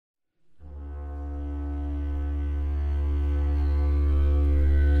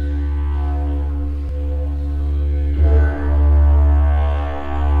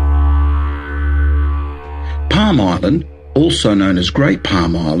Island, also known as Great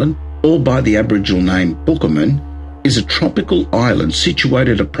Palm Island, or by the Aboriginal name Bwgcolman, is a tropical island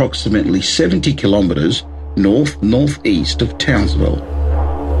situated approximately 70 kilometres north-northeast of Townsville.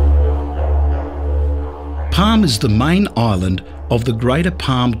 Palm is the main island of the Greater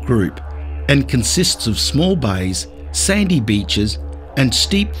Palm Group and consists of small bays, sandy beaches and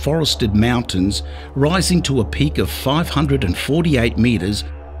steep forested mountains rising to a peak of 548 metres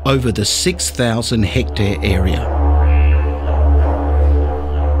over the 6,000 hectare area.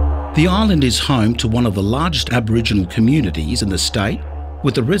 The island is home to one of the largest Aboriginal communities in the state,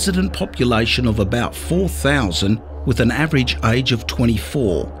 with a resident population of about 4,000 with an average age of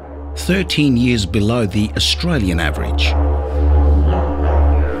 24, 13 years below the Australian average.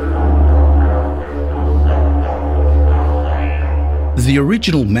 The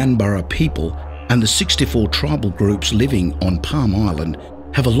original Manbarra people and the 64 tribal groups living on Palm Island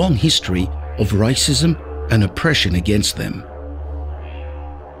have a long history of racism and oppression against them.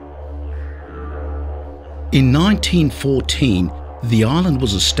 In 1914, the island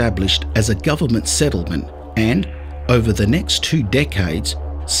was established as a government settlement and, over the next 2 decades,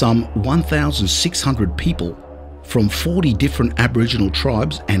 some 1,600 people from 40 different Aboriginal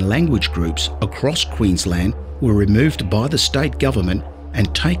tribes and language groups across Queensland were removed by the state government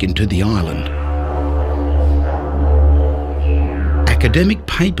and taken to the island. Academic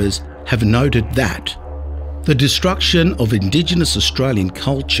papers have noted that the destruction of Indigenous Australian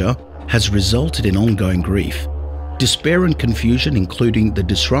culture has resulted in ongoing grief, despair and confusion, including the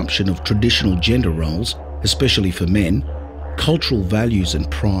disruption of traditional gender roles, especially for men, cultural values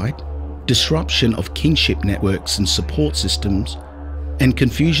and pride, disruption of kinship networks and support systems, and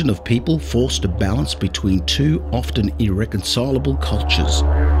confusion of people forced to balance between two often irreconcilable cultures.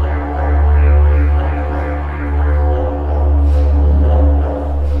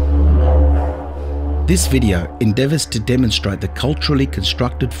 This video endeavours to demonstrate the culturally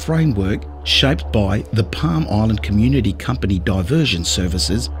constructed framework shaped by the Palm Island Community Company Diversion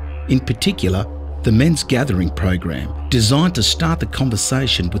Services, in particular the Men's Gathering Program, designed to start the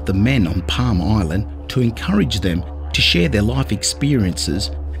conversation with the men on Palm Island to encourage them to share their life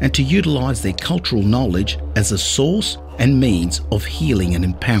experiences and to utilise their cultural knowledge as a source and means of healing and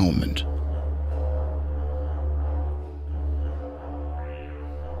empowerment.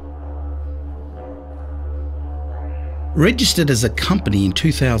 Registered as a company in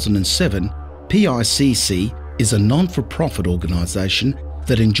 2007, PICC is a non-for-profit organisation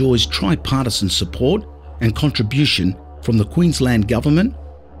that enjoys tripartisan support and contribution from the Queensland Government,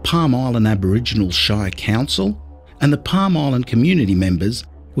 Palm Island Aboriginal Shire Council and the Palm Island community members,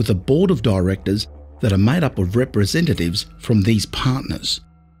 with a board of directors that are made up of representatives from these partners.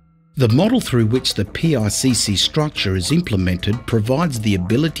 The model through which the PICC structure is implemented provides the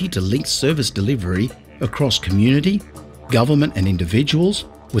ability to link service delivery across community, government and individuals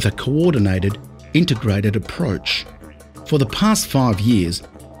with a coordinated, integrated approach. For the past 5 years,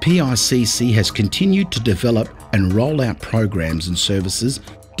 PICC has continued to develop and roll out programs and services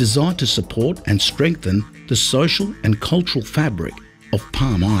designed to support and strengthen the social and cultural fabric of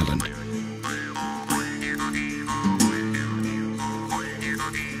Palm Island.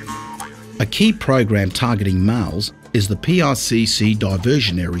 A key program targeting males is the PICC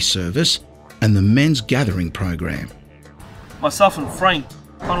Diversionary Service and the Men's Gathering Program. Myself and Frank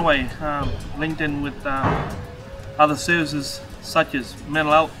Conway linked in with other services such as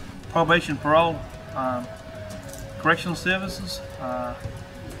mental health, probation, parole, correctional services,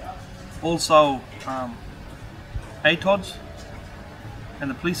 also ATODs and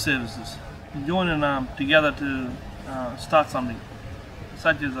the police services, joining together to start something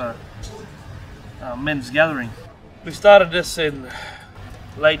such as a men's gathering. We started this in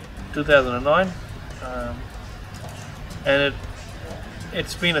late 2009 and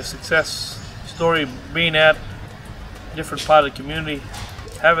it's been a success story, being at different part of the community,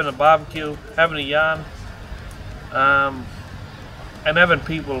 having a barbecue, having a yarn, and having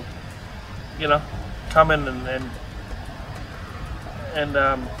people, you know, come in and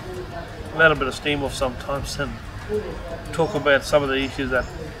let a bit of steam off sometimes and talk about some of the issues that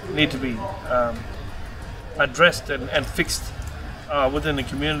need to be addressed and fixed within the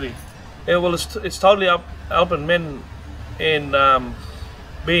community. Yeah, well, it's totally helping men in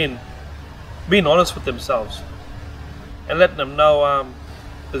being honest with themselves and letting them know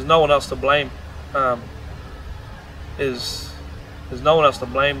there's no one else to blame. There's no one else to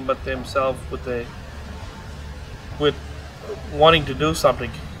blame but themselves with wanting to do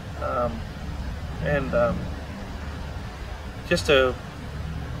something, and just to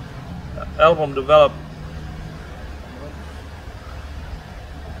help them develop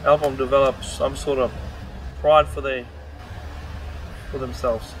some sort of pride for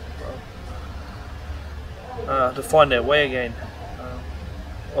themselves, to find their way again.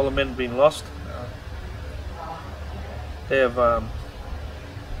 All the men have been lost. They have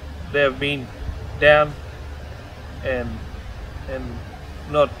been down, and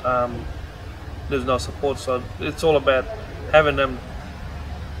not there's no support. So it's all about having them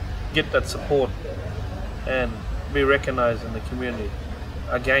get that support and be recognised in the community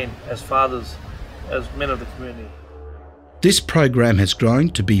again as fathers, as men of the community. This program has grown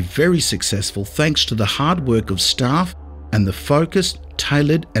to be very successful thanks to the hard work of staff and the focused,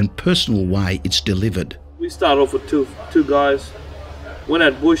 tailored and personal way it's delivered. We started off with two guys, went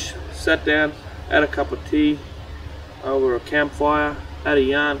at bush, sat down, had a cup of tea over a campfire, had a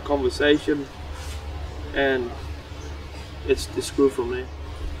yarn, conversation, and it's grew from there.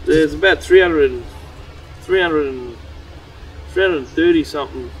 There's about 330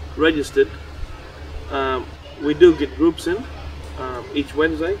 something registered. We do get groups in each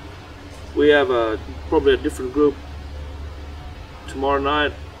Wednesday. We have probably a different group tomorrow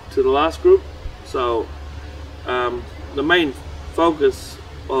night to the last group. So the main focus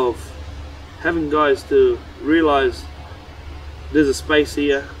of having guys to realise there's a space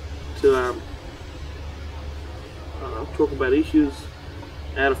here to talk about issues,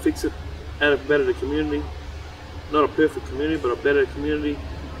 how to fix it, how to better the community. Not a perfect community, but a better community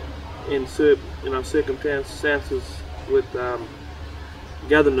in circumstances with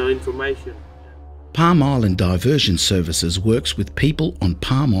gathering the information. Palm Island Diversion Services works with people on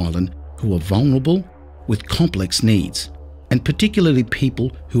Palm Island who are vulnerable with complex needs, and particularly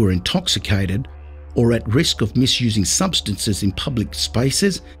people who are intoxicated or at risk of misusing substances in public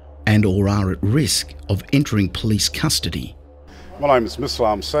spaces and or are at risk of entering police custody. My name is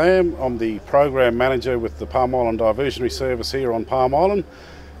Mislam Sam. I'm the Program Manager with the Palm Island Diversionary Service here on Palm Island.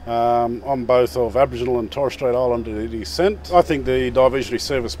 I'm both of Aboriginal and Torres Strait Islander descent. I think the Diversionary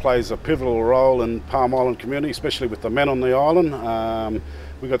Service plays a pivotal role in Palm Island community, especially with the men on the island.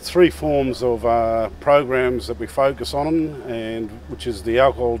 We've got three forms of programs that we focus on, and which is the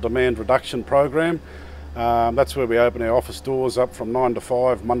Alcohol Demand Reduction Program. That's where we open our office doors up from 9 to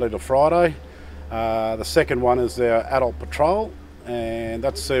 5, Monday to Friday. The second one is our Adult Patrol, and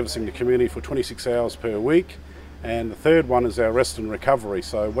that's servicing the community for 26 hours per week. And the third one is our Rest and Recovery.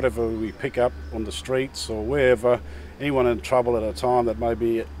 So whatever we pick up on the streets or wherever, anyone in trouble at a time that may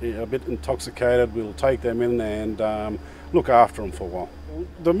be a bit intoxicated, we'll take them in and look after them for a while.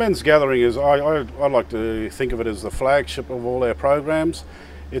 The men's gathering is, I like to think of it as the flagship of all our programs.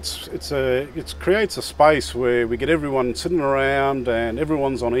 It creates a space where we get everyone sitting around and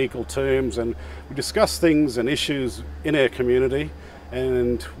everyone's on equal terms, and we discuss things and issues in our community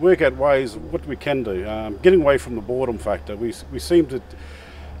and work out ways what we can do. Getting away from the boredom factor. We seem to,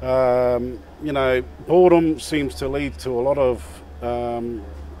 boredom seems to lead to a lot of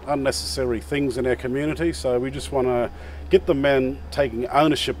unnecessary things in our community. So we just want to get the men taking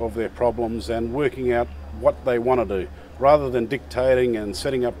ownership of their problems and working out what they want to do, rather than dictating and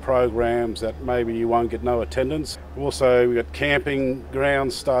setting up programs that maybe you won't get no attendance. Also, we've got camping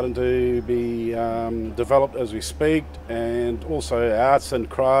grounds starting to be developed as we speak, and also arts and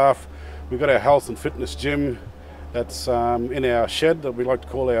craft. We've got our health and fitness gym that's in our shed that we like to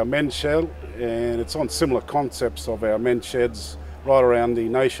call our men's shed, and it's on similar concepts of our men's sheds right around the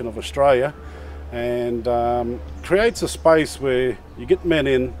nation of Australia, and creates a space where you get men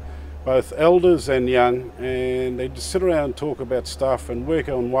in, both elders and young, and they just sit around and talk about stuff and work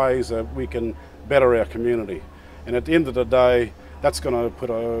on ways that we can better our community. And at the end of the day, that's going to put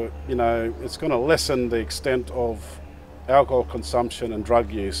it's going to lessen the extent of alcohol consumption and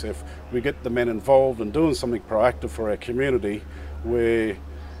drug use if we get the men involved in doing something proactive for our community, where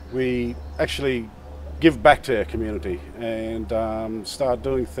we actually give back to our community and start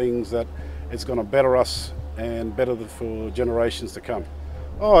doing things that it's going to better us and better for generations to come.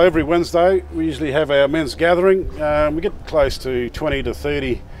 Oh, every Wednesday we usually have our men's gathering. We get close to 20 to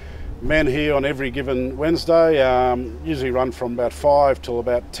 30 men here on every given Wednesday. Usually run from about 5 till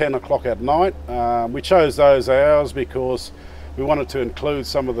about 10 o'clock at night. We chose those hours because we wanted to include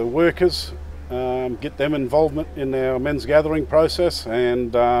some of the workers, get them involvement in our men's gathering process,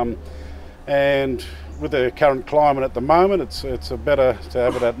 and with the current climate at the moment, it's better to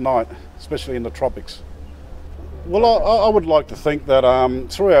have it at night, especially in the tropics. Well, I would like to think that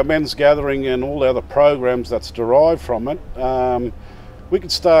through our men's gathering and all the other programs that's derived from it, we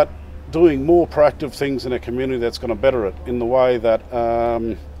could start doing more proactive things in our community that's going to better it, in the way that,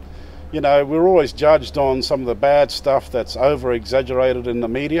 we're always judged on some of the bad stuff that's over-exaggerated in the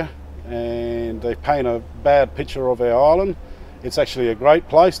media, and they paint a bad picture of our island. It's actually a great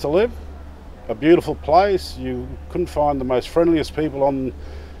place to live, a beautiful place. You couldn't find the most friendliest people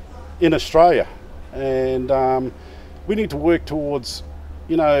in Australia, and we need to work towards,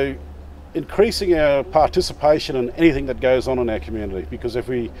 increasing our participation in anything that goes on in our community. Because if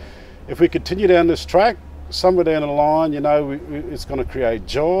we continue down this track, somewhere down the line, it's going to create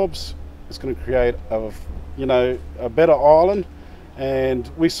jobs. It's going to create a better island, and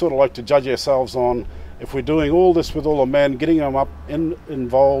we sort of like to judge ourselves on if we're doing all this with all the men, getting them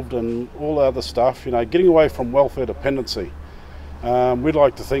involved and all the other stuff, getting away from welfare dependency. We'd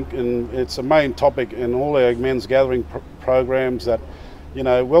like to think, and it's a main topic in all our men's gathering programs, that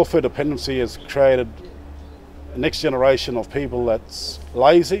welfare dependency has created a next generation of people that's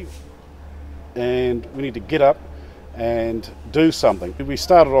lazy, and we need to get up and do something. We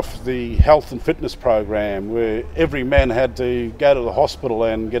started off the health and fitness program where every man had to go to the hospital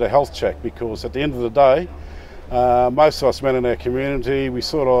and get a health check, because at the end of the day, most of us men in our community, we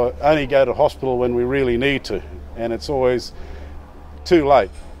sort of only go to hospital when we really need to, and it's always too late.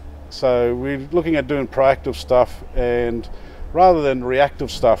 So we're looking at doing proactive stuff and rather than reactive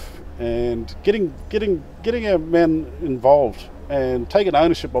stuff, and getting our men involved and taking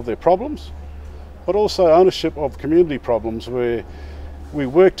ownership of their problems, but also ownership of community problems where we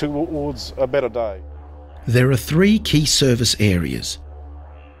work towards a better day. There are 3 key service areas.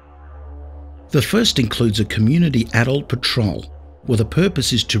 The first includes a community adult patrol, where the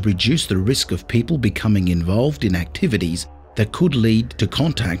purpose is to reduce the risk of people becoming involved in activities that could lead to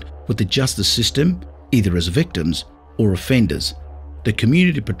contact with the justice system, either as victims or offenders. The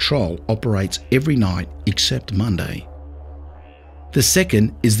community patrol operates every night except Monday. The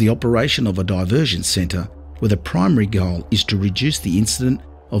second is the operation of a diversion centre, where the primary goal is to reduce the incident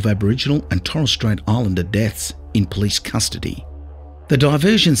of Aboriginal and Torres Strait Islander deaths in police custody. The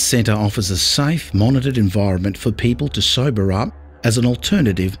diversion centre offers a safe, monitored environment for people to sober up as an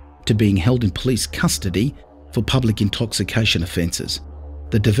alternative to being held in police custody for public intoxication offences.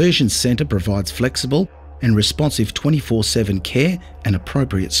 The diversion centre provides flexible and responsive 24/7 care and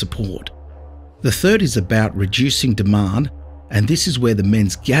appropriate support. The third is about reducing demand, and this is where the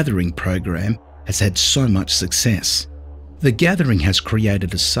men's gathering program has had so much success. The gathering has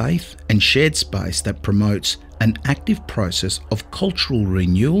created a safe and shared space that promotes an active process of cultural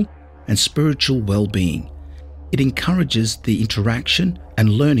renewal and spiritual well-being. It encourages the interaction and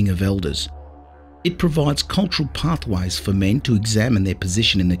learning of elders. It provides cultural pathways for men to examine their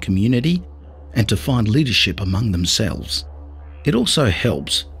position in the community and to find leadership among themselves. It also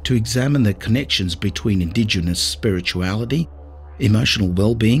helps to examine the connections between Indigenous spirituality, emotional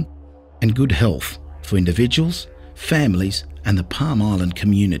well-being and good health for individuals, families and the Palm Island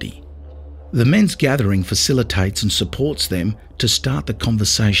community. The men's gathering facilitates and supports them to start the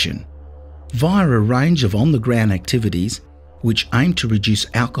conversation. Via a range of on-the-ground activities which aim to reduce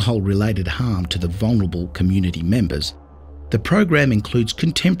alcohol-related harm to the vulnerable community members, the program includes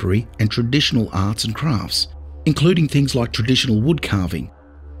contemporary and traditional arts and crafts, including things like traditional wood carving,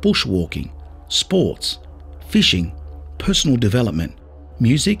 bushwalking, sports, fishing, personal development,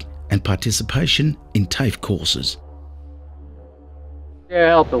 music and participation in TAFE courses. Yeah, I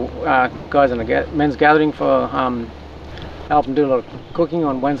help the guys in the men's gathering for help them do a lot of cooking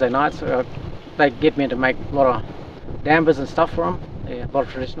on Wednesday nights. They get me to make a lot of dampers and stuff for them, a lot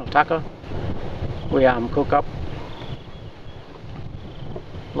of traditional tucker. We cook up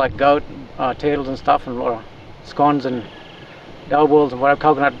like goat, turtles and stuff, and a lot of scones and dough balls and whatever,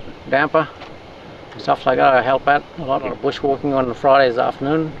 coconut damper, stuff like that. I help out a lot of bushwalking on Fridays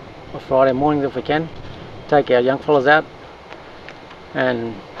afternoon or Friday mornings if we can. Take our young fellas out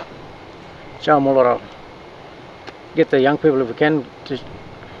and show them a lot of, get the young people if we can, to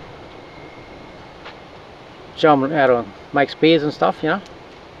show them how to make spears and stuff, Yeah,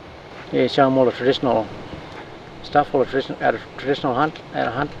 show them all the traditional stuff, all the traditional hunt, how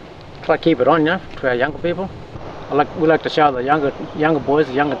to hunt. Try to keep it on, to our younger people. We like to show the younger boys,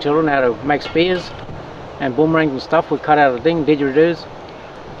 the younger children, how to make spears and boomerangs and stuff. We cut out a thing, didgeridoos.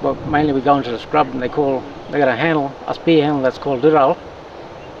 But mainly we go into the scrub and they got a handle, a spear handle that's called dural.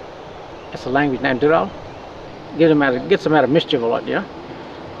 That's the language name, dural. Gets them out of mischief a lot,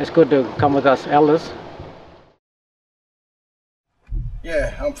 It's good to come with us elders.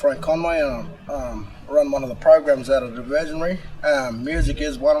 Yeah, I'm Frank Conway and I run one of the programs out of the diversionary. Music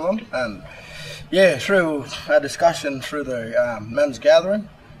is one of them, and through our discussion through the men's gathering,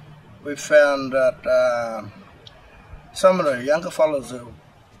 we found that some of the younger fellas who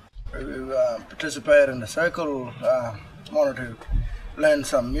participated in the circle wanted to learn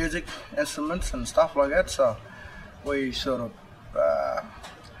some music instruments and stuff like that, so we sort of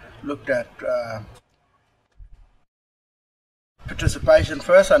looked at participation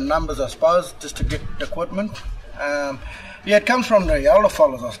first and numbers, I suppose, just to get the equipment. Yeah, it comes from the older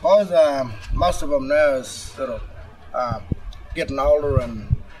fellas, I suppose. Most of them now is sort of getting older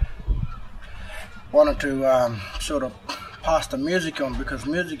and wanted to sort of pass the music on, because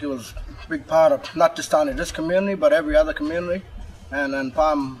music was a big part of not just only this community but every other community, and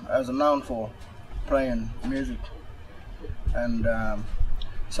Palm is known for playing music. And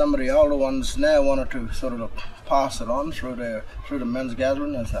some of the older ones now wanted to sort of pass it on through the men's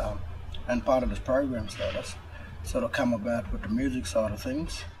gathering as and part of this program. So that's sort of come about with the music side of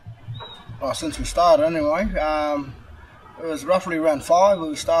things. Well, since we started anyway, it was roughly around 5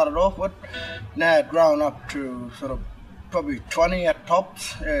 we started off with. Now it's grown up to sort of probably 20 at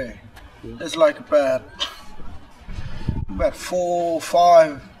tops. Yeah, there's like about 4 or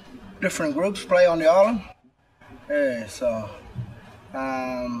 5 different groups play on the island. Yeah, so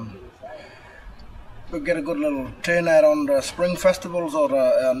we get a good little turnout on the spring festivals or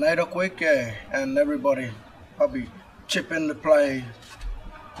the Native Week, yeah, and everybody probably chip in to play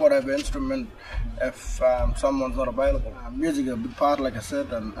whatever instrument if someone's not available. Music is a big part, like I said,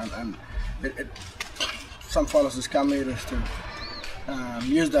 and some fellas just come here just to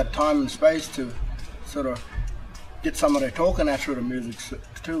use that time and space to sort of get some of their talking out through the music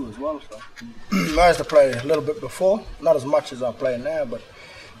too as well. So I used to play a little bit before, not as much as I play now, but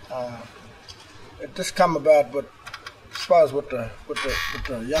it just come about with, I suppose, with the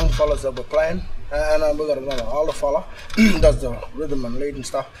young fellas that were playing, and we got another older fella does the rhythm and lead and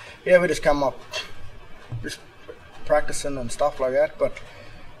stuff. Yeah, we just come up just practicing and stuff like that. But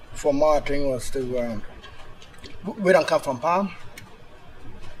for my thing was to we don't come from Palm,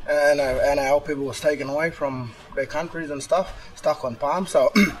 and our people was taken away from their countries and stuff, stuck on Palm.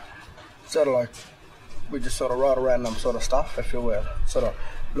 So sort of like we just sort of ride around them sort of stuff. If you were sort of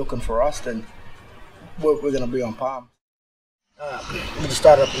looking for us, then we're going to be on Palm. We just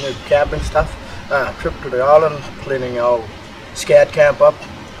started up a new camping stuff, trip to the island, cleaning our scout camp up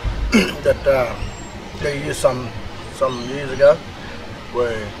that they used some years ago,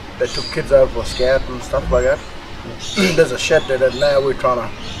 where they took kids out for scout and stuff like that. There's a shed there that now we're trying to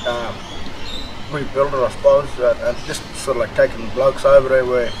rebuild it, I suppose, and just sort of like taking blokes over there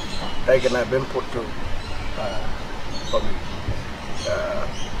where they can have input to probably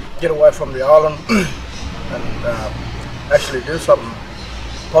get away from the island and actually do something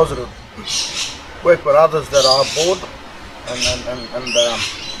positive, work with others that are bored, and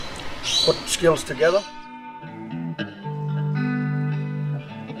put skills together.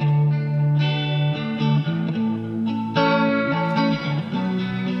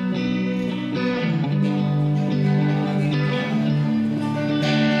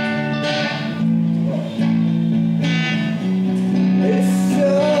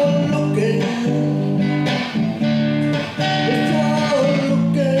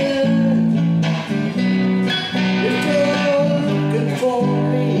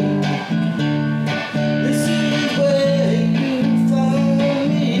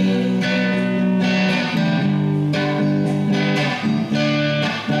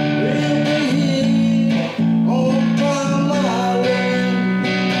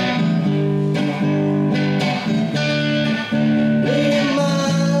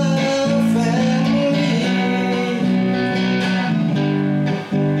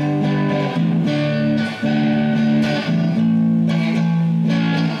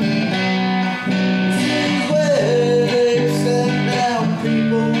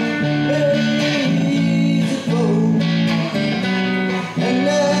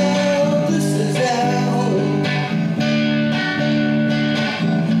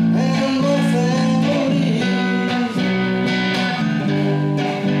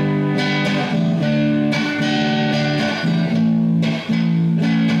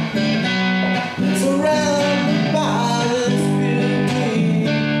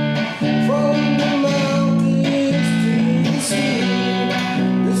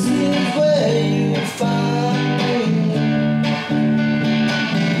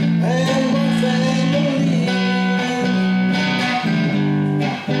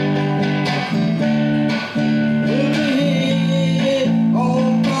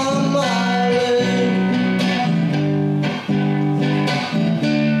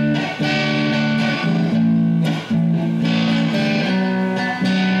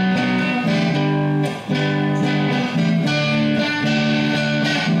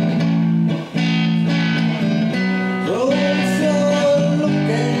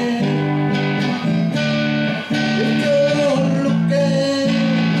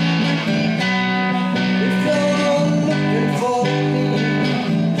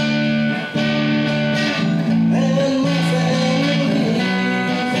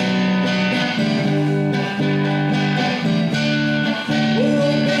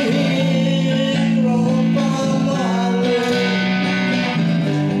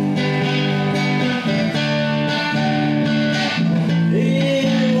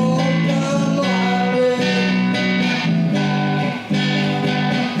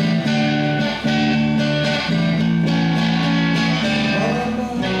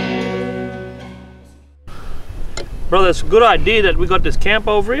 Brother, it's a good idea that we got this camp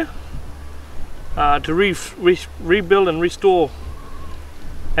over here to rebuild and restore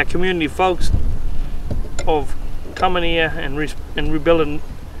our community folks of coming here and rebuilding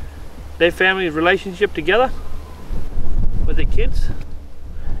their family relationship together with their kids.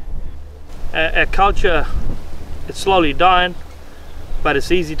 Our culture, it's slowly dying, but it's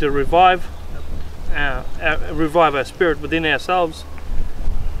easy to revive our spirit within ourselves,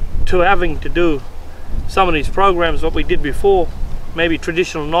 to having to do some of these programs what we did before, maybe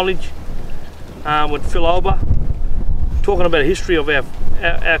traditional knowledge with Phil Ober, talking about the history of our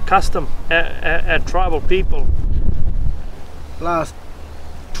custom, our tribal people. Last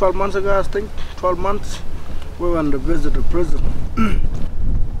 12 months ago, I think, 12 months, we went to visit a prison.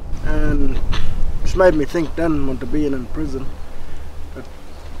 And it's made me think then, when to being in prison, that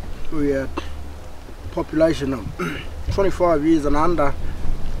we had population of 25 years and under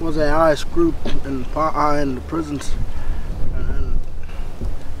was our highest group in the prisons. And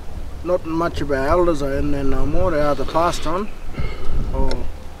not much of our elders are in there no more. They either passed on or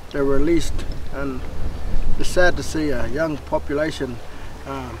they're released. And it's sad to see a young population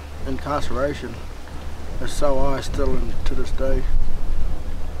incarceration is so high still to this day.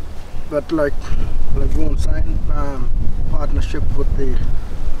 But like Vaughan saying, partnership with the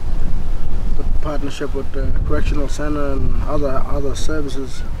correctional centre and other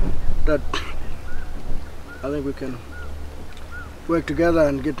services, that I think we can work together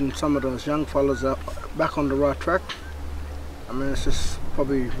and getting some of those young fellas back on the right track. I mean, it's just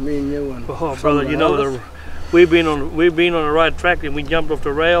probably me and you and brother, you know, we've been on the right track, and we jumped off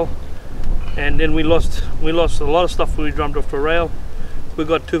the rail, and then we lost a lot of stuff when we jumped off the rail. We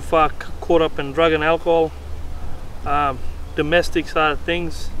got too far caught up in drug and alcohol, domestic side of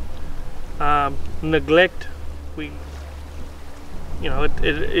things, neglect. It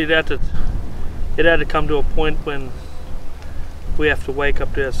had to come to a point when we have to wake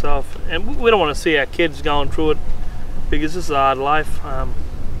up to ourselves, and we don't want to see our kids going through it, because this is a hard life.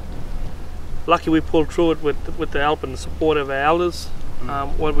 Lucky we pulled through it with the help and the support of our elders.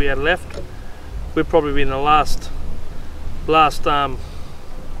 What we had left, we've probably been the last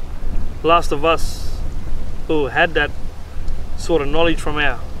of us who had that sort of knowledge from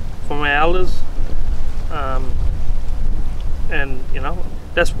our elders, and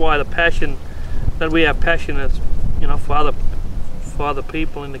that's why the passion that we have is for other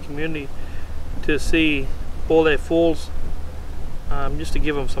people in the community, to see all their falls, just to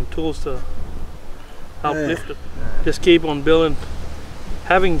give them some tools to help lift it. Just keep on building,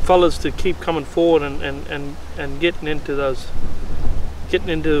 having fellas to keep coming forward and getting into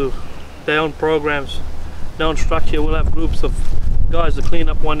their own programs, their own structure. We'll have groups of guys to clean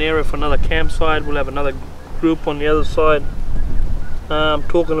up one area for another campsite. We'll have another group on the other side,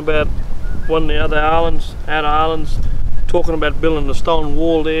 talking about one of the outer islands, talking about building a stone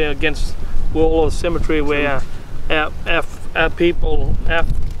wall there against wall of the cemetery, where our people,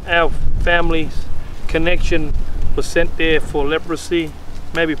 our families connection was sent there for leprosy.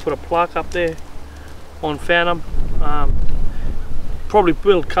 Maybe put a plaque up there on Phantom. Probably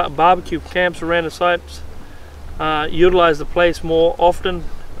build barbecue camps around the sites, utilize the place more often,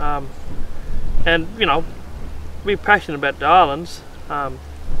 and be passionate about the islands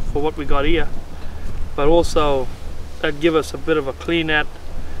for what we got here, but also that give us a bit of a clean out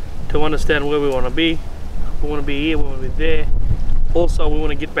to understand where we want to be. We want to be here, we want to be there. Also, we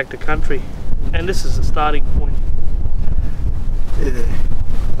want to get back to country, and this is the starting point. Yeah,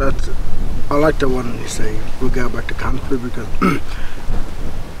 I like the one you say we go back to country, because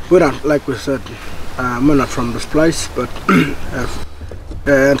we don't, like we said, we're not from this place, but our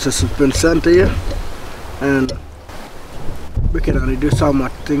ancestors have been sent here, and we can only do so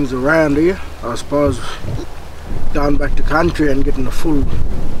much things around here. I suppose down back to country and getting the full,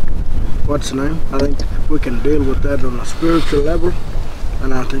 what's the name? I think we can deal with that on a spiritual level,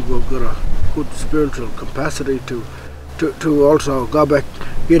 and I think we've got a good spiritual capacity to also go back,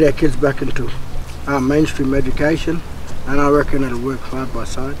 get our kids back into mainstream education, and I reckon it'll work side by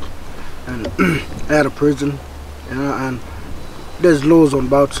side. And out of prison, and there's laws on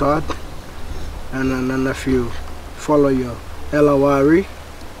both sides, and then if you follow your LORE,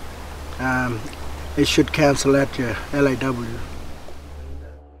 it should cancel out your LAW.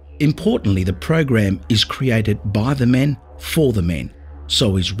 Importantly, the program is created by the men for the men,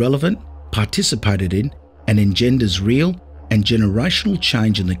 so is relevant, participated in, and engenders real and generational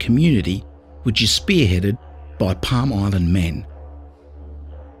change in the community, which is spearheaded by Palm Island men.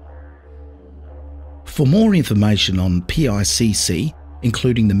 For more information on PICC,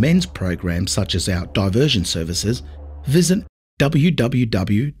 including the men's programs such as our diversion services, visit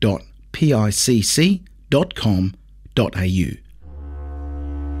www.picc.com.au. bwgcolman.org.au.